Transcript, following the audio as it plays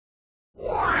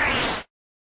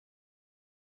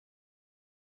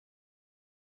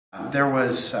There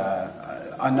was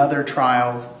another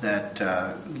trial that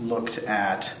looked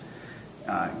at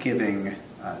giving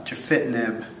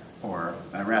Gefitinib or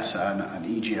Iressa, an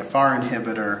EGFR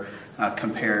inhibitor,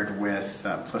 compared with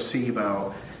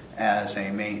placebo as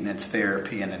a maintenance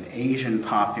therapy in an Asian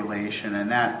population,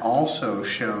 and that also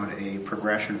showed a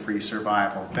progression-free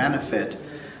survival benefit,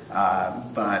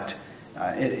 but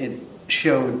it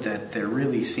showed that there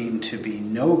really seemed to be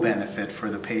no benefit for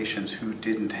the patients who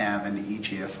didn't have an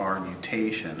EGFR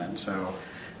mutation. And so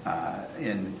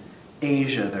in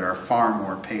Asia there are far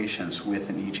more patients with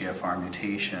an EGFR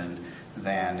mutation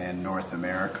than in North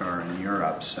America or in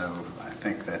Europe. So I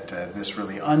think that this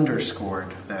really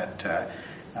underscored that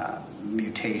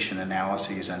mutation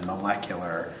analyses and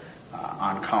molecular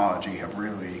oncology have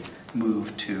really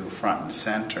moved to front and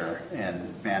center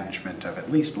in management of at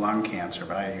least lung cancer,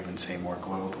 but I even say more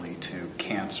globally to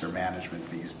cancer management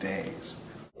these days.